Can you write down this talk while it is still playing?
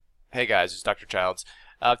Hey guys, it's Dr. Childs.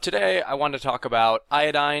 Today I want to talk about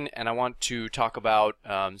iodine, and I want to talk about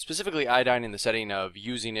specifically iodine in the setting of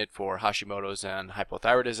using it for Hashimoto's and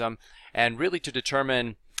hypothyroidism, and really to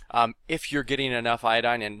determine if you're getting enough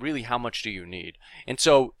iodine and really how much do you need. And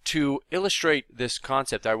so to illustrate this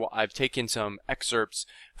concept, I've taken some excerpts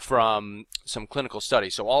from some clinical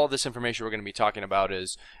studies. So all of this information we're going to be talking about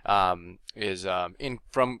is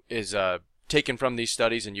taken from these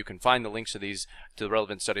studies, and you can find the links to the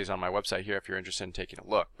relevant studies on my website here if you're interested in taking a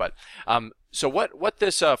look. But so what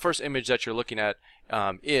this first image that you're looking at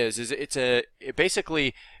it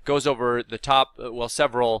basically goes over the top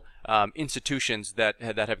several institutions that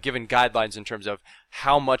have given guidelines in terms of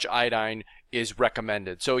how much iodine is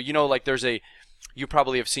recommended. So like you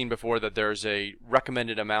probably have seen before that there's a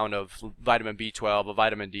recommended amount of vitamin B12, of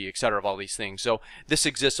vitamin D, etc., of all these things. So this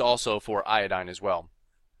exists also for iodine as well.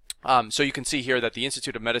 So you can see here that the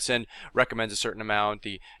Institute of Medicine recommends a certain amount,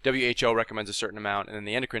 the WHO recommends a certain amount, and then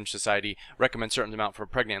the Endocrine Society recommends a certain amount for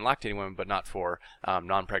pregnant and lactating women, but not for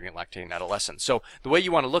non-pregnant lactating adolescents. So the way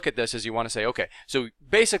you want to look at this is you want to say, okay, so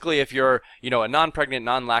basically if you're a non-pregnant,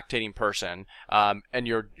 non-lactating person, and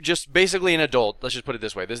you're just basically an adult, let's just put it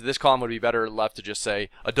this way, this column would be better left to just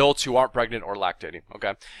say adults who aren't pregnant or lactating,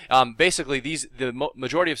 okay? Basically the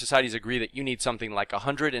majority of societies agree that you need something like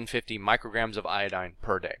 150 micrograms of iodine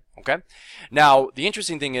per day. Okay. Now, the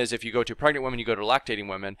interesting thing is if you go to pregnant women, you go to lactating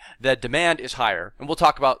women, the demand is higher, and we'll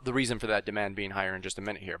talk about the reason for that demand being higher in just a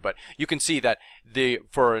minute here. But you can see that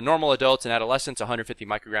for normal adults and adolescents, 150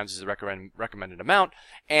 micrograms is the recommended amount,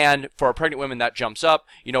 and for pregnant women that jumps up,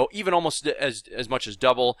 even almost as much as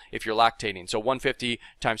double if you're lactating. So 150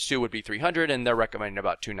 times 2 would be 300, and they're recommending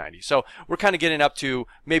about 290. So we're kind of getting up to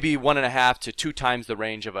maybe 1.5 to 2 times the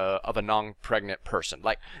range of a non-pregnant person.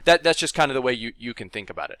 Like that's just kind of the way you can think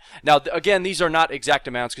about it. Now, again, these are not exact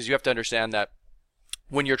amounts because you have to understand that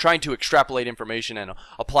when you're trying to extrapolate information and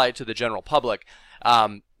apply it to the general public,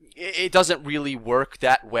 it doesn't really work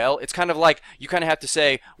that well. It's kind of like you kind of have to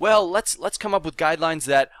say, well, let's come up with guidelines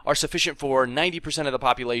that are sufficient for 90% of the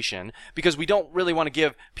population, because we don't really want to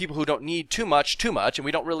give people who don't need too much, and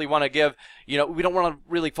we don't really want to give, we don't want to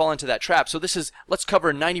really fall into that trap. So let's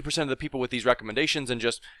cover 90% of the people with these recommendations and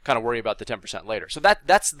just kind of worry about the 10% later. So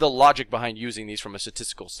that's the logic behind using these from a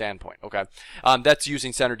statistical standpoint, okay? That's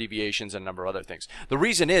using standard deviations and a number of other things. The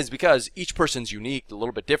reason is because each person's unique, a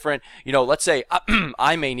little bit different. Let's say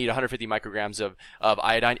I may need 150 micrograms of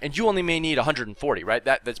iodine, and you only may need 140, right?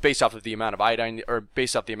 That's based off of the amount of iodine, or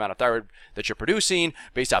based off the amount of thyroid that you're producing,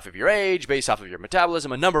 based off of your age, based off of your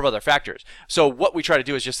metabolism, a number of other factors. So what we try to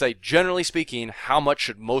do is just say, generally speaking, how much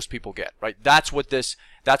should most people get, right? That's what this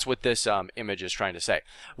image is trying to say.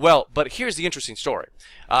 Well, but here's the interesting story.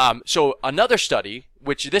 So another study,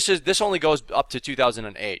 which this only goes up to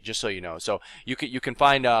 2008, just so you know. So you can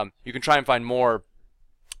try and find more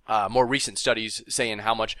recent studies saying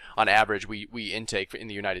how much on average we intake in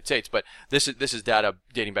the United States, but this is data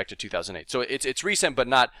dating back to 2008. So it's recent, but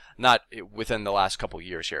not within the last couple of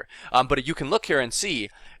years here. But you can look here and see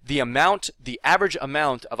the average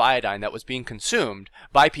amount of iodine that was being consumed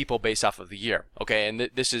by people based off of the year. Okay, and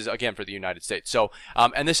this is again for the United States. So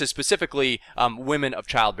and this is specifically women of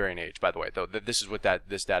childbearing age, by the way. Though this is what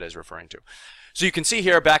this data is referring to. So you can see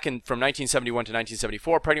here from 1971 to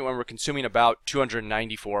 1974, pregnant women were consuming about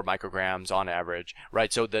 294 micrograms on average,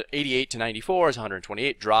 right? So the 88 to 94 is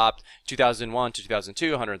 128, dropped. 2001 to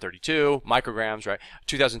 2002, 132 micrograms, right?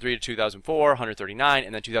 2003 to 2004, 139,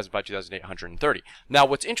 and then 2005 to 2008, 130. Now,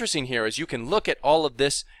 what's interesting here is you can look at all of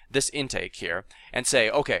this intake here and say,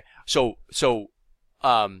 okay, so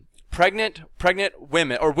pregnant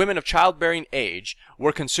women or women of childbearing age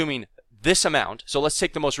were consuming this amount. So let's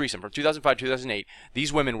take the most recent from 2005 to 2008.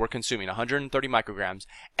 These women were consuming 130 micrograms,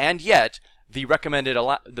 and yet the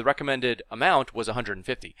recommended amount was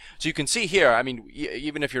 150. So you can see here, I mean,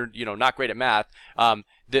 even if you're not great at math,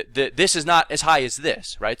 this is not as high as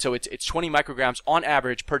this, right? So it's 20 micrograms on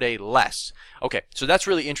average per day less. Okay, so that's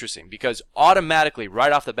really interesting because automatically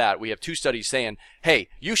right off the bat we have two studies saying, hey,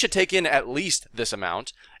 you should take in at least this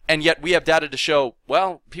amount. And yet we have data to show,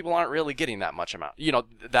 well, people aren't really getting that much amount,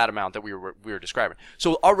 that amount that we were describing.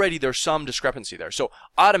 So already there's some discrepancy there. So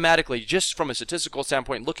automatically, just from a statistical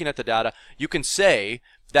standpoint, looking at the data, you can say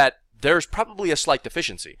that there's probably a slight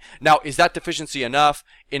deficiency. Now, is that deficiency enough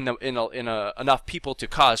enough people to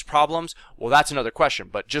cause problems? Well, that's another question.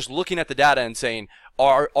 But just looking at the data and saying,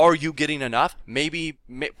 are you getting enough?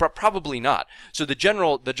 Probably not. So the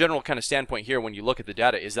general kind of standpoint here when you look at the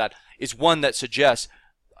data is one that suggests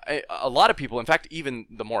a lot of people, in fact, even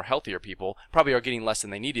the more healthier people, probably are getting less than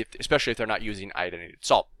they need, especially if they're not using iodinated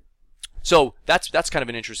salt. So that's kind of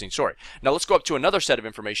an interesting story. Now let's go up to another set of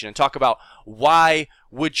information and talk about why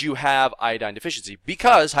would you have iodine deficiency?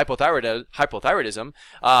 Because hypothyroidism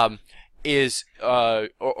is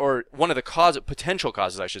or one of the potential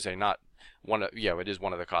causes, I should say, not one of, yeah, it is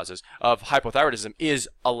one of the causes of hypothyroidism is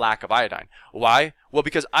a lack of iodine. Why? Well,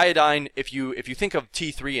 because iodine, if you think of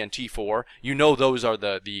T3 and T4, you know those are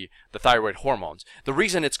the thyroid hormones. The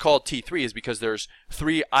reason it's called T3 is because there's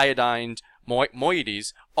 3 iodined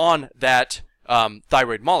moieties on that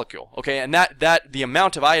thyroid molecule, okay, and that the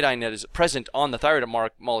amount of iodine that is present on the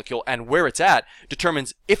thyroid molecule and where it's at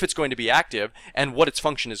determines if it's going to be active and what its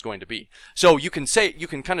function is going to be. So you can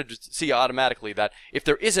kind of just see automatically that if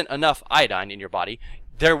there isn't enough iodine in your body,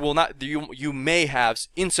 there will not you may have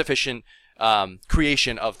insufficient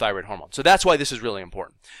creation of thyroid hormone. So that's why this is really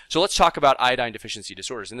important. So let's talk about iodine deficiency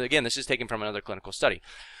disorders, and again, this is taken from another clinical study.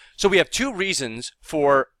 So we have 2 reasons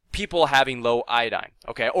for people having low iodine,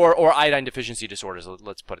 okay, or iodine deficiency disorders,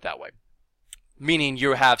 let's put it that way, meaning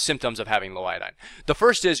you have symptoms of having low iodine. The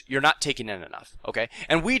first is you're not taking in enough, okay,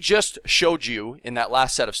 and we just showed you in that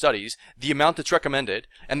last set of studies the amount that's recommended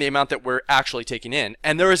and the amount that we're actually taking in,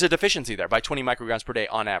 and there is a deficiency there by 20 micrograms per day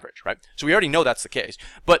on average, right? So we already know that's the case,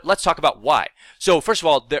 but let's talk about why. So first of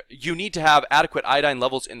all, you need to have adequate iodine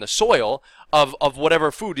levels in the soil of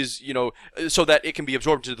whatever food is, so that it can be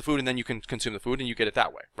absorbed into the food and then you can consume the food and you get it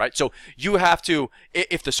that way, right? So you have to,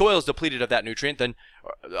 if the soil is depleted of that nutrient, then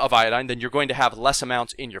of iodine, then you're going to have less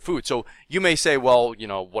amounts in your food. So you may say, well,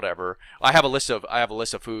 whatever. I have a list of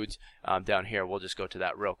foods down here. We'll just go to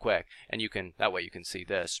that real quick, and that way you can see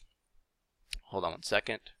this. Hold on one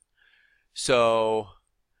second. So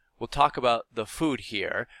we'll talk about the food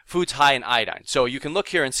here. Foods high in iodine. So you can look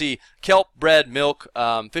here and see kelp, bread, milk,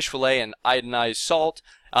 fish fillet, and iodinized salt,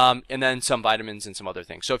 and then some vitamins and some other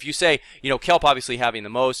things. So if you say, kelp obviously having the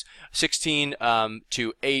most, 16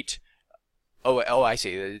 to 8. Oh, I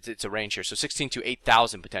see. It's a range here. So 16 to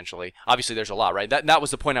 8,000 potentially. Obviously, there's a lot, right? That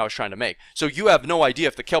was the point I was trying to make. So you have no idea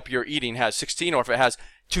if the kelp you're eating has 16 or if it has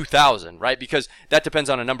 2,000, right? Because that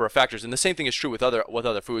depends on a number of factors. And the same thing is true with other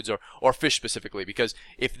foods or fish specifically. Because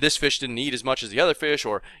if this fish didn't eat as much as the other fish,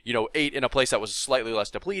 or ate in a place that was slightly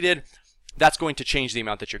less depleted, that's going to change the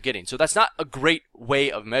amount that you're getting. So that's not a great way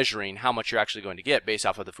of measuring how much you're actually going to get based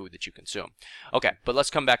off of the food that you consume. Okay, but let's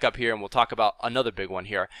come back up here and we'll talk about another big one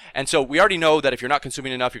here. And so we already know that if you're not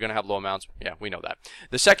consuming enough, you're going to have low amounts. Yeah, we know that.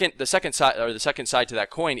 The second side to that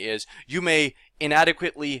coin is you may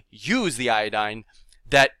inadequately use the iodine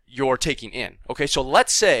that you're taking in. Okay, so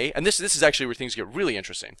let's say, and this is actually where things get really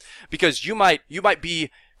interesting, because you might be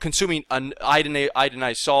consuming an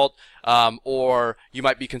iodinized salt, or you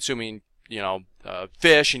might be consuming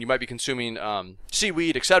fish, and you might be consuming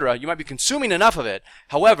seaweed, etc. You might be consuming enough of it.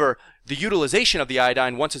 However, the utilization of the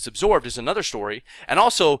iodine once it's absorbed is another story, and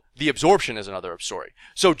also the absorption is another story.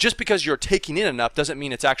 So just because you're taking in enough doesn't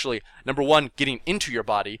mean it's actually, number one, getting into your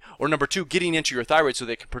body, or number two, getting into your thyroid so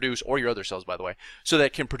that it can produce, or your other cells, by the way, so that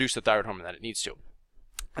it can produce the thyroid hormone that it needs to.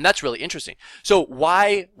 And that's really interesting. So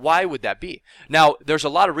why would that be? Now, there's a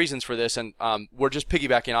lot of reasons for this, and we're just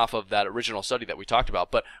piggybacking off of that original study that we talked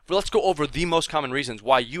about. But let's go over the most common reasons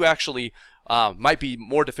why you actually might be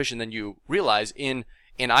more deficient than you realize in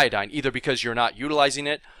iodine, either because you're not utilizing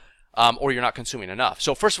it or you're not consuming enough.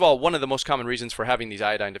 So first of all, one of the most common reasons for having these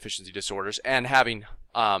iodine deficiency disorders and having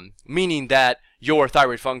meaning that your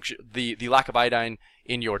thyroid function, the lack of iodine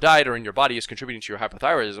in your diet or in your body is contributing to your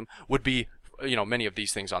hypothyroidism would be many of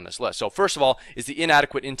these things on this list. So first of all is the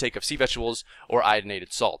inadequate intake of sea vegetables or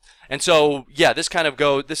iodinated salt. And so, yeah, this is kind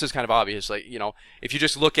of obvious. Like, if you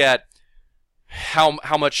just look at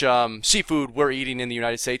how much seafood we're eating in the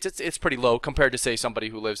United States, it's pretty low compared to, say, somebody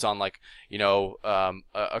who lives on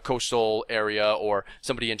a coastal area, or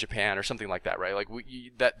somebody in Japan or something like that, right? Like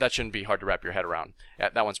that shouldn't be hard to wrap your head around.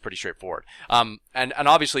 That one's pretty straightforward. And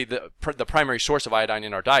obviously the primary source of iodine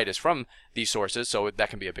in our diet is from these sources, so that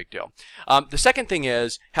can be a big deal. The second thing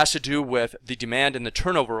has to do with the demand and the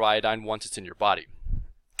turnover of iodine once it's in your body.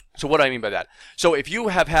 So what do I mean by that? So if you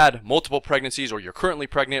have had multiple pregnancies, or you're currently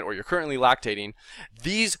pregnant, or you're currently lactating,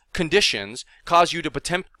 these conditions cause you to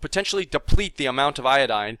potentially deplete the amount of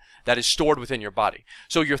iodine that is stored within your body.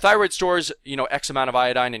 So your thyroid stores, X amount of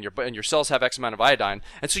iodine, and your cells have X amount of iodine,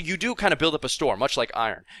 and so you do kind of build up a store, much like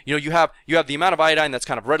iron. You have the amount of iodine that's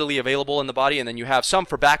kind of readily available in the body, and then you have some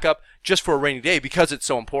for backup just for a rainy day because it's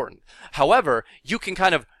so important. However, you can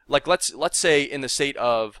kind of, like, let's say in the state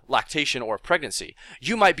of lactation or pregnancy,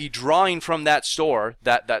 you might be drawing from that store,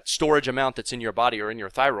 that storage amount that's in your body or in your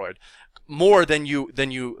thyroid, you're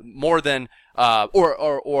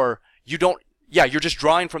just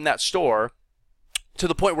drawing from that store to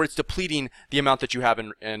the point where it's depleting the amount that you have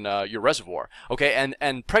in your reservoir. Okay,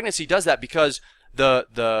 and pregnancy does that because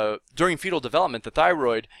during fetal development, the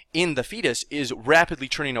thyroid in the fetus is rapidly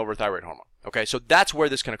turning over thyroid hormone. Okay, so that's where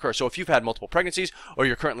this can occur. So if you've had multiple pregnancies or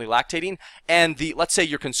you're currently lactating, and let's say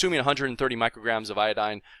you're consuming 130 micrograms of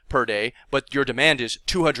iodine per day, but your demand is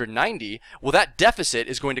 290, well, that deficit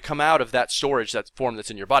is going to come out of that storage, that form that's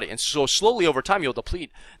in your body. And so slowly over time, you'll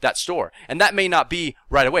deplete that store. And that may not be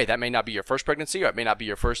right away. That may not be your first pregnancy, or it may not be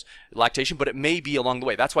your first lactation, but it may be along the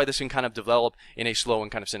way. That's why this can kind of develop in a slow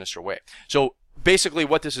and kind of sinister way. So basically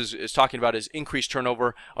what this is talking about is increased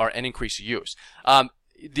turnover and increased use.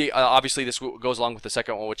 Obviously, this goes along with the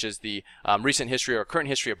second one, which is the recent history or current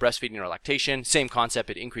history of breastfeeding or lactation. Same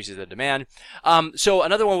concept, it increases the demand. So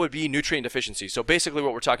another one would be nutrient deficiency. So basically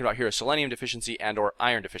what we're talking about here is selenium deficiency and or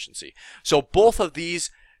iron deficiency. So both of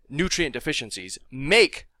these nutrient deficiencies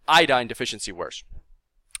make iodine deficiency worse.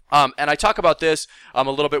 And I talk about this a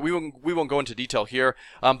little bit. We won't go into detail here,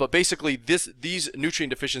 but basically these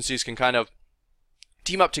nutrient deficiencies can kind of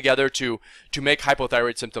team up together to make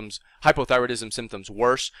hypothyroidism symptoms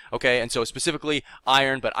worse. Okay, and so specifically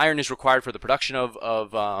iron, but iron is required for the production of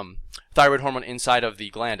thyroid hormone inside of the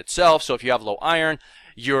gland itself. So if you have low iron,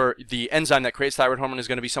 the enzyme that creates thyroid hormone is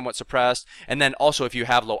going to be somewhat suppressed, and then also if you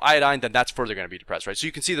have low iodine, then that's further going to be depressed, right? So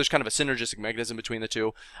you can see there's kind of a synergistic mechanism between the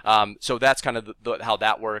two. So that's kind of how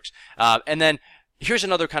that works. And then here's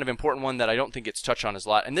another kind of important one that I don't think gets touched on as a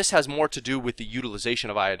lot, and this has more to do with the utilization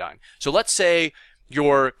of iodine. So let's say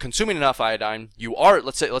you're consuming enough iodine,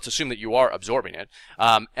 let's assume that you are absorbing it,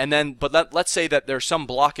 but let's say that there's some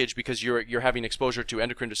blockage because you're having exposure to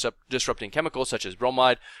endocrine disrupting chemicals such as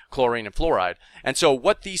bromide, chlorine, and fluoride. And so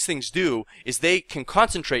what these things do is they can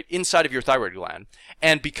concentrate inside of your thyroid gland,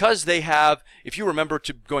 and because they have, if you remember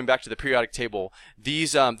going back to the periodic table,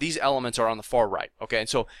 these elements are on the far right. Okay, and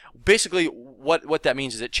so basically what that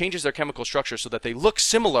means is it changes their chemical structure so that they look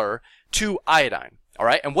similar to iodine. All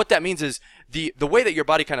right, and what that means is the way that your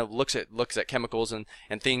body kind of looks at chemicals and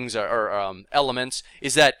things or elements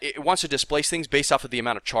is that it wants to displace things based off of the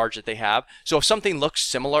amount of charge that they have. So if something looks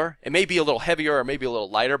similar, it may be a little heavier or maybe a little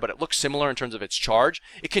lighter, but it looks similar in terms of its charge,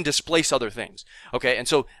 it can displace other things. Okay, and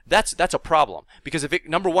so that's a problem, because if it,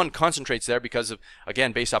 number one, concentrates there because of,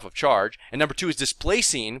 again, based off of charge, and number two is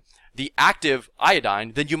displacing the active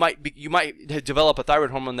iodine, then you might develop a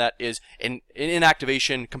thyroid hormone that is in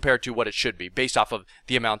inactivation compared to what it should be, based off of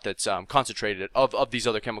the amount that's concentrated of these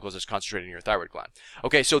other chemicals that's concentrated in your thyroid gland.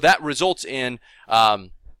 Okay, so that results in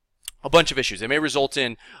a bunch of issues. It may result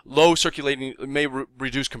in low circulating, it may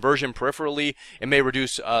reduce conversion peripherally, it may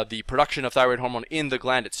reduce the production of thyroid hormone in the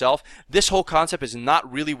gland itself. This whole concept is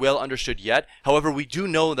not really well understood yet. However, we do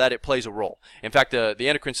know that it plays a role. In fact, the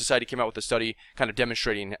Endocrine Society came out with a study kind of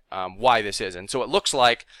demonstrating why this is. And so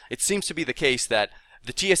it seems to be the case that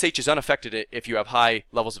the TSH is unaffected if you have high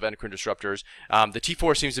levels of endocrine disruptors. The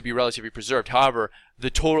T4 seems to be relatively preserved. However, the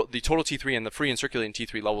total T3 and the free and circulating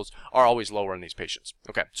T3 levels are always lower in these patients.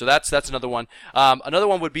 Okay, so that's another one. Another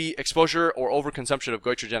one would be exposure or overconsumption of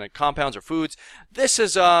goitrogenic compounds or foods. This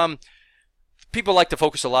is people like to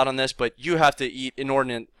focus a lot on this, but you have to eat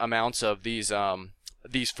inordinate amounts of these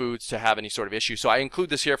foods to have any sort of issue. So I include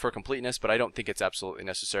this here for completeness, but I don't think it's absolutely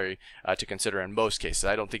necessary to consider in most cases.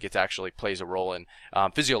 I don't think it actually plays a role in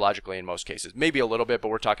physiologically in most cases. Maybe a little bit, but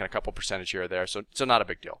we're talking a couple percentage here or there, so not a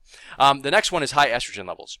big deal. The next one is high estrogen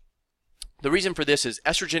levels. The reason for this is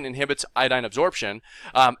estrogen inhibits iodine absorption,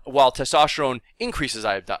 while testosterone increases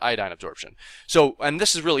iodine absorption. So, and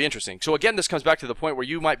this is really interesting. So again, this comes back to the point where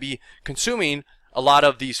you might be consuming a lot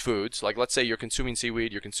of these foods, like let's say you're consuming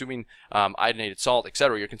seaweed, you're consuming iodinated salt,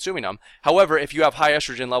 etc. You're consuming them. However, if you have high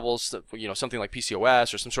estrogen levels, something like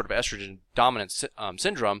PCOS or some sort of estrogen dominant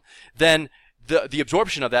syndrome, then the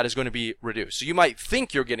absorption of that is going to be reduced. So you might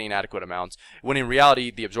think you're getting adequate amounts, when in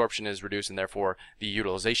reality the absorption is reduced and therefore the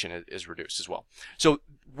utilization is reduced as well. So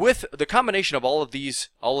with the combination of all of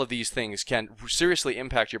these things can seriously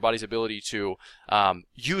impact your body's ability to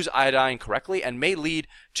use iodine correctly and may lead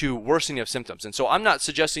to worsening of symptoms. And so I'm not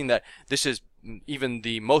suggesting that this is even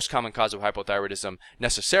the most common cause of hypothyroidism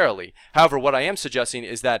necessarily. However, what I am suggesting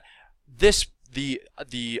is that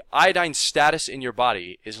the iodine status in your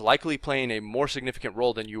body is likely playing a more significant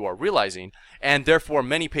role than you are realizing, and therefore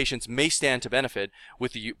many patients may stand to benefit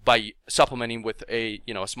by supplementing with a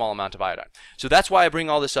small amount of iodine. So that's why I bring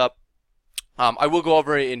all this up. I will go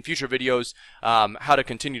over in future videos how to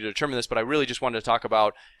continue to determine this, but I really just wanted to talk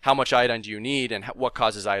about how much iodine do you need and what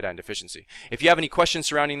causes iodine deficiency. If you have any questions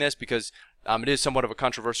surrounding this, because it is somewhat of a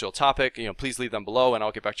controversial topic, please leave them below and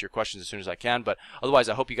I'll get back to your questions as soon as I can. But otherwise,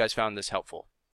 I hope you guys found this helpful.